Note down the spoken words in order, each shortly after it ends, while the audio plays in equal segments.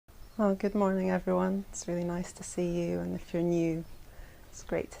Well, good morning, everyone. It's really nice to see you, and if you're new, it's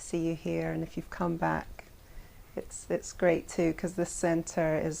great to see you here. And if you've come back, it's great too, because this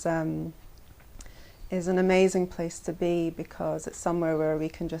centre is an amazing place to be, because it's somewhere where we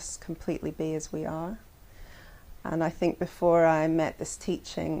can just completely be as we are. And I think before I met this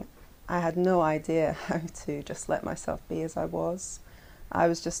teaching, I had no idea how to just let myself be as I was. I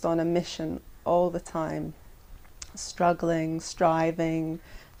was just on a mission all the time, struggling, striving,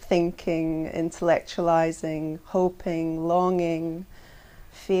 thinking, intellectualizing, hoping, longing,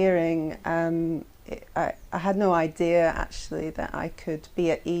 fearing. I had no idea actually that I could be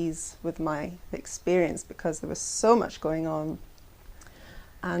at ease with my experience, because there was so much going on,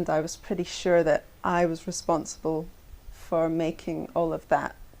 and I was pretty sure that I was responsible for making all of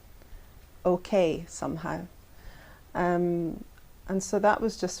that okay somehow. And so that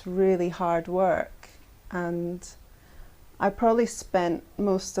was just really hard work, and I probably spent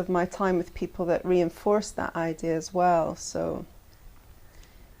most of my time with people that reinforced that idea as well. So,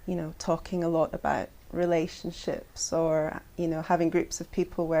 you know, talking a lot about relationships, or, you know, having groups of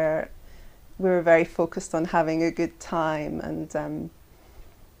people where we were very focused on having a good time, and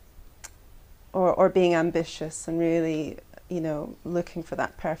or being ambitious and really, you know, looking for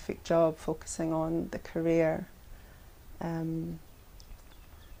that perfect job, focusing on the career.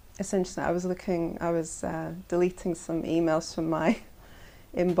 It's interesting, I was deleting some emails from my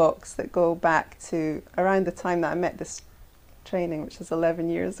inbox that go back to around the time that I met this training, which was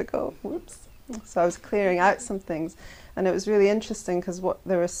 11 years ago. Whoops. So I was clearing out some things, and it was really interesting, because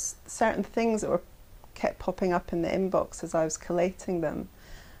there were certain things that kept popping up in the inbox as I was collating them.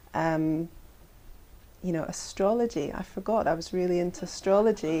 You know, astrology. I forgot I was really into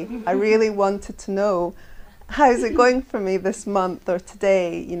astrology. I really wanted to know, how's it going for me this month or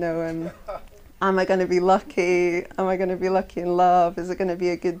today? You know, am I going to be lucky? Am I going to be lucky in love? Is it going to be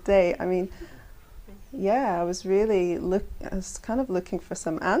a good day? I mean, yeah, I was really I was kind of looking for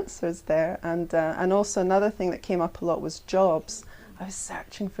some answers there, and also another thing that came up a lot was jobs. I was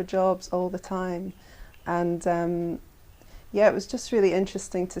searching for jobs all the time, and yeah, it was just really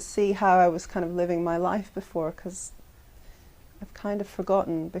interesting to see how I was kind of living my life before, because I've kind of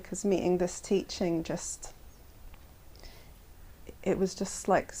forgotten, because meeting this teaching it was just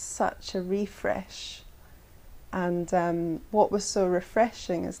like such a refresh. And what was so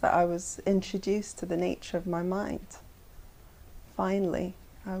refreshing is that I was introduced to the nature of my mind. Finally,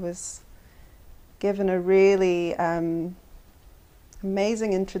 I was given a really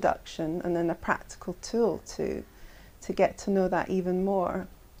amazing introduction, and then a practical tool to get to know that even more.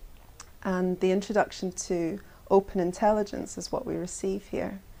 And the introduction to open intelligence is what we receive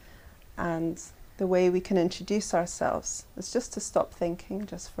here. And the way we can introduce ourselves is just to stop thinking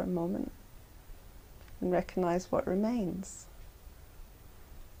just for a moment and recognize what remains.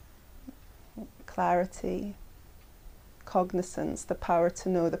 Clarity, cognizance, the power to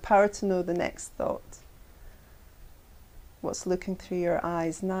know the next thought. What's looking through your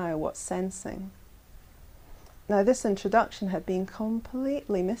eyes now, what's sensing. Now, this introduction had been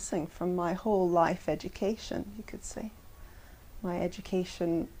completely missing from my whole life education, you could say. My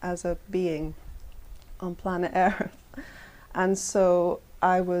education as a being on planet Earth. And so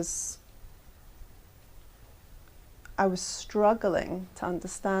I was struggling to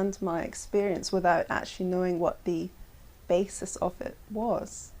understand my experience without actually knowing what the basis of it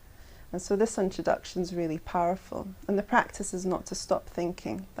was. And so this introduction is really powerful. And the practice is not to stop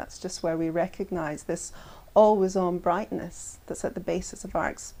thinking. That's just where we recognize this always-on brightness that's at the basis of our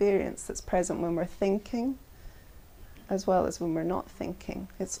experience, that's present when we're thinking as well as when we're not thinking.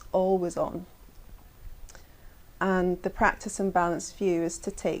 It's always on. And the practice in balanced view is to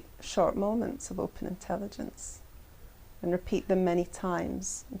take short moments of open intelligence and repeat them many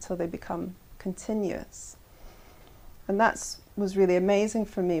times until they become continuous. And that was really amazing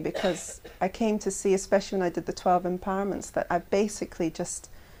for me, because I came to see, especially when I did the 12 empowerments, that I basically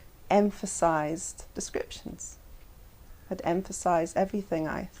just emphasized descriptions. I'd emphasized everything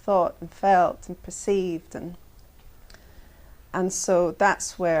I thought and felt and perceived, and so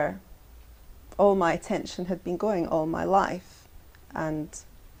that's where all my attention had been going all my life, and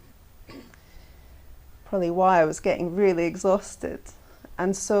probably why I was getting really exhausted.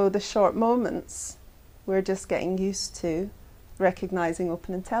 And so the short moments, we're just getting used to recognizing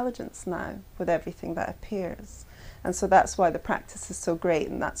open intelligence now with everything that appears. And so that's why the practice is so great,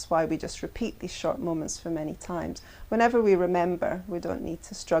 and that's why we just repeat these short moments for many times. Whenever we remember, we don't need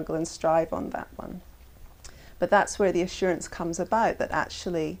to struggle and strive on that one. But that's where the assurance comes about, that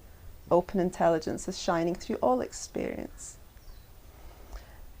actually open intelligence is shining through all experience.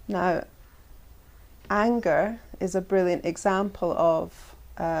 Now, anger is a brilliant example of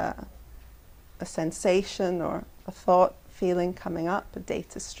a sensation or a thought, feeling coming up, a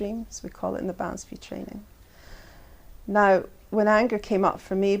data stream, as we call it in the Balanced View training. Now, when anger came up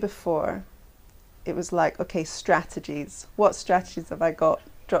for me before, it was like, okay, strategies. What strategies have I got?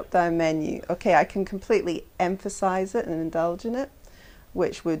 Drop down menu. Okay, I can completely emphasize it and indulge in it,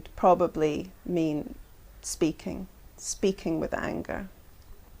 which would probably mean speaking with anger.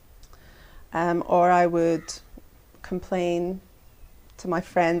 Or I would complain to my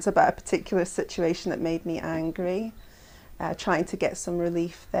friends about a particular situation that made me angry, trying to get some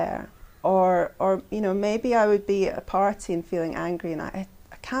relief there. Or you know, maybe I would be at a party and feeling angry, and I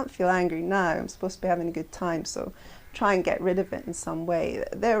can't feel angry now. I'm supposed to be having a good time, so try and get rid of it in some way.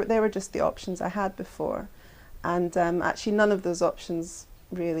 They were just the options I had before, and actually none of those options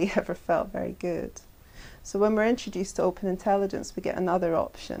really ever felt very good. So when we're introduced to open intelligence, we get another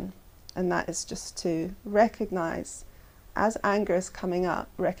option, and that is just to recognize, as anger is coming up,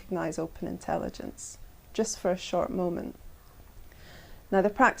 recognize open intelligence, just for a short moment. Now, the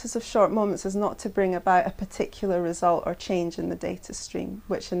practice of short moments is not to bring about a particular result or change in the data stream,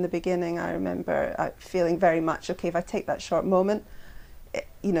 which in the beginning I remember feeling very much, okay, if I take that short moment,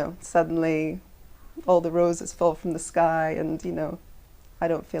 you know, suddenly all the roses fall from the sky and, you know, I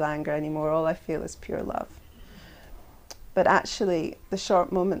don't feel anger anymore. All I feel is pure love. But actually, the short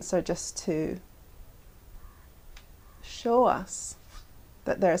moments are just to show us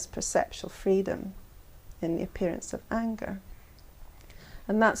that there's perceptual freedom in the appearance of anger.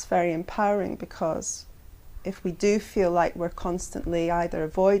 And that's very empowering, because if we do feel like we're constantly either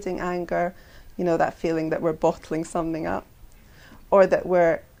avoiding anger, you know, that feeling that we're bottling something up, or that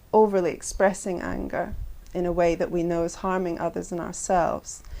we're overly expressing anger in a way that we know is harming others and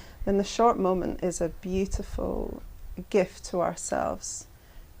ourselves, then the short moment is a beautiful gift to ourselves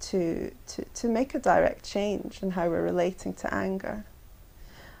to make a direct change in how we're relating to anger.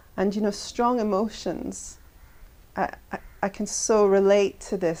 And you know, strong emotions, I can so relate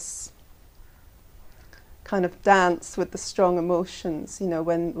to this kind of dance with the strong emotions, you know,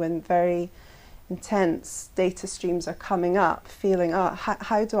 when very intense data streams are coming up, feeling, oh,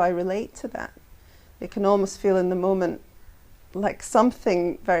 how do I relate to that? It can almost feel in the moment like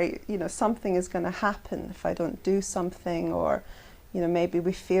something very, you know, something is going to happen if I don't do something, or, you know, maybe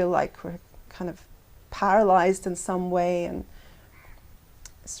we feel like we're kind of paralyzed in some way, and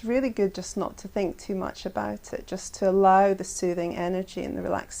it's really good just not to think too much about it, just to allow the soothing energy and the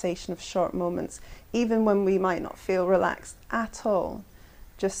relaxation of short moments, even when we might not feel relaxed at all,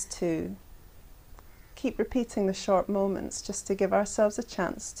 just to keep repeating the short moments, just to give ourselves a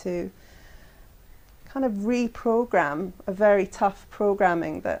chance to kind of reprogram a very tough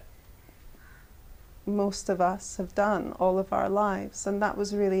programming that most of us have done all of our lives. And that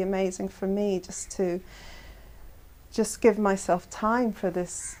was really amazing for me, just to give myself time for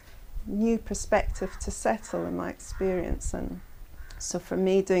this new perspective to settle in my experience. And so for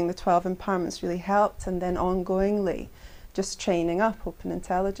me, doing the 12 empowerments really helped, and then ongoingly just training up open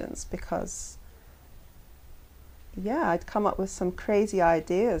intelligence, because yeah, I'd come up with some crazy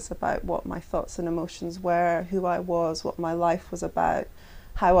ideas about what my thoughts and emotions were, who I was, what my life was about,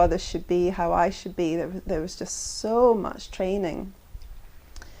 how others should be, how I should be. There was just so much training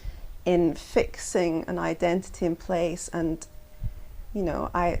in fixing an identity in place, and you know,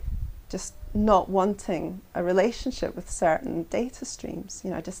 I just not wanting a relationship with certain data streams. You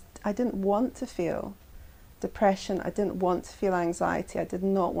know, I didn't want to feel depression, I didn't want to feel anxiety, I did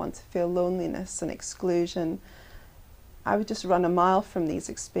not want to feel loneliness and exclusion. I would just run a mile from these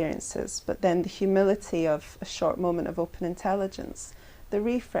experiences. But then the humility of a short moment of open intelligence, the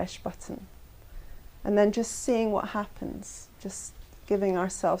refresh button, and then just seeing what happens, just giving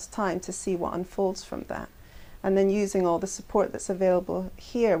ourselves time to see what unfolds from that, and then using all the support that's available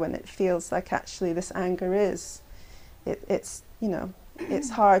here when it feels like actually this anger is, it's, you know,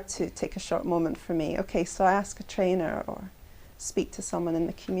 it's hard to take a short moment for me. Okay, so I ask a trainer or speak to someone in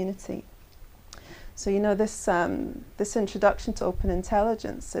the community. So you know, this this introduction to open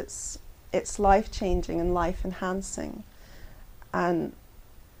intelligence, it's life-changing and life-enhancing, and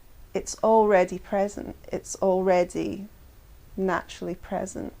it's already present. It's already naturally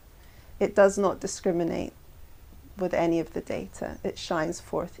present. It does not discriminate with any of the data. It shines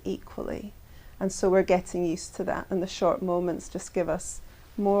forth equally, and so we're getting used to that. And the short moments just give us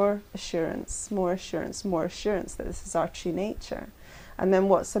more assurance, more assurance, more assurance that this is our true nature. And then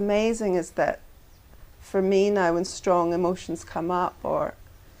what's amazing is that for me now, when strong emotions come up, or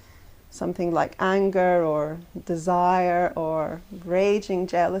something like anger or desire or raging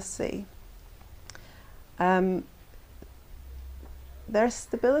jealousy, there's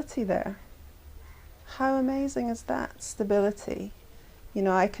stability there. How amazing is that? Stability. You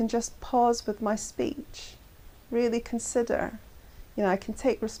know, I can just pause with my speech, really consider. You know, I can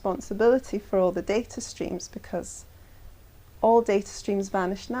take responsibility for all the data streams, because all data streams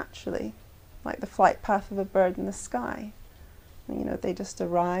vanish naturally, like the flight path of a bird in the sky. You know, they just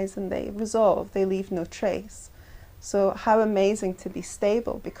arise and they resolve, they leave no trace. So how amazing to be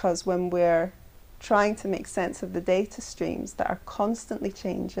stable, because when we're trying to make sense of the data streams that are constantly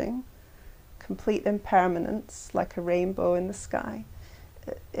changing, complete impermanence, like a rainbow in the sky,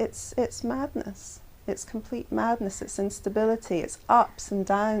 it's madness. It's complete madness, it's instability, it's ups and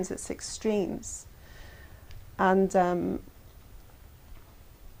downs, it's extremes. And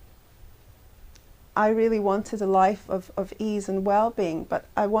I really wanted a life of ease and well-being, but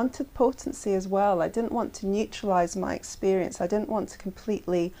I wanted potency as well. I didn't want to neutralize my experience. I didn't want to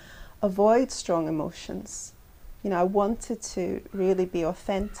completely avoid strong emotions. You know, I wanted to really be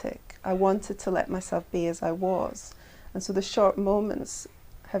authentic. I wanted to let myself be as I was. And so the short moments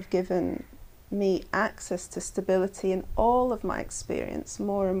have given me access to stability in all of my experience,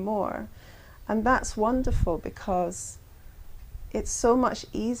 more and more. And that's wonderful, because it's so much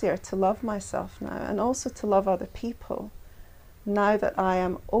easier to love myself now, and also to love other people, now that I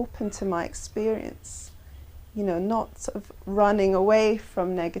am open to my experience. You know, not sort of running away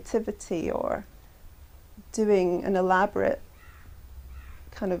from negativity or doing an elaborate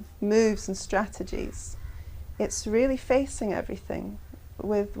kind of moves and strategies. It's really facing everything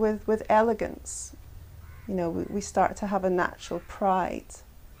with elegance. You know, we start to have a natural pride,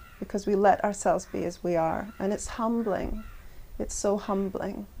 because we let ourselves be as we are, and it's humbling. It's so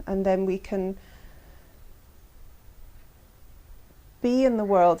humbling. And then we can be in the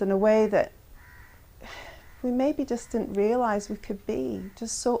world in a way that we maybe just didn't realize we could be,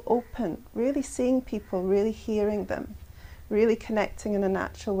 just so open, really seeing people, really hearing them, really connecting in a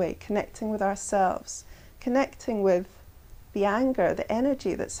natural way, connecting with ourselves, connecting with the anger, the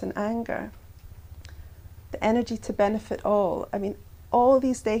energy that's in anger, the energy to benefit all. I mean, all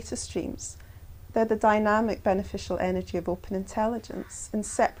these data streams, they're the dynamic, beneficial energy of open intelligence,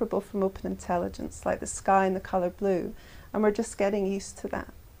 inseparable from open intelligence, like the sky and the colour blue. And we're just getting used to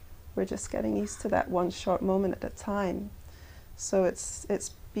that. We're just getting used to that one short moment at a time. So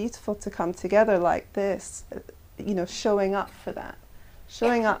it's beautiful to come together like this, you know, showing up for that,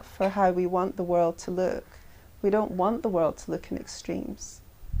 showing up for how we want the world to look. We don't want the world to look in extremes.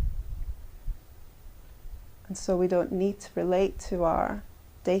 And so we don't need to relate to our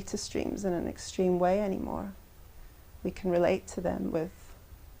data streams in an extreme way anymore. We can relate to them with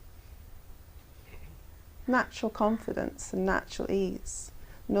natural confidence and natural ease.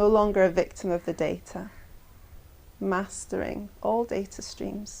 No longer a victim of the data. Mastering all data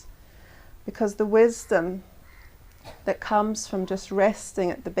streams. Because the wisdom that comes from just resting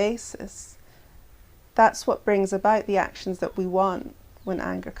at the basis, that's what brings about the actions that we want when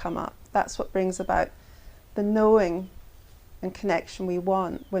anger come up. That's what brings about the knowing and connection we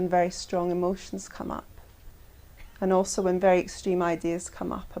want when very strong emotions come up, and also when very extreme ideas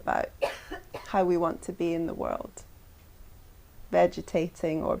come up about how we want to be in the world,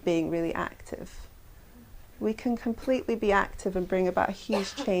 vegetating or being really active. We can completely be active and bring about a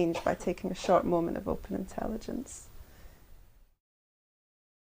huge change by taking a short moment of open intelligence.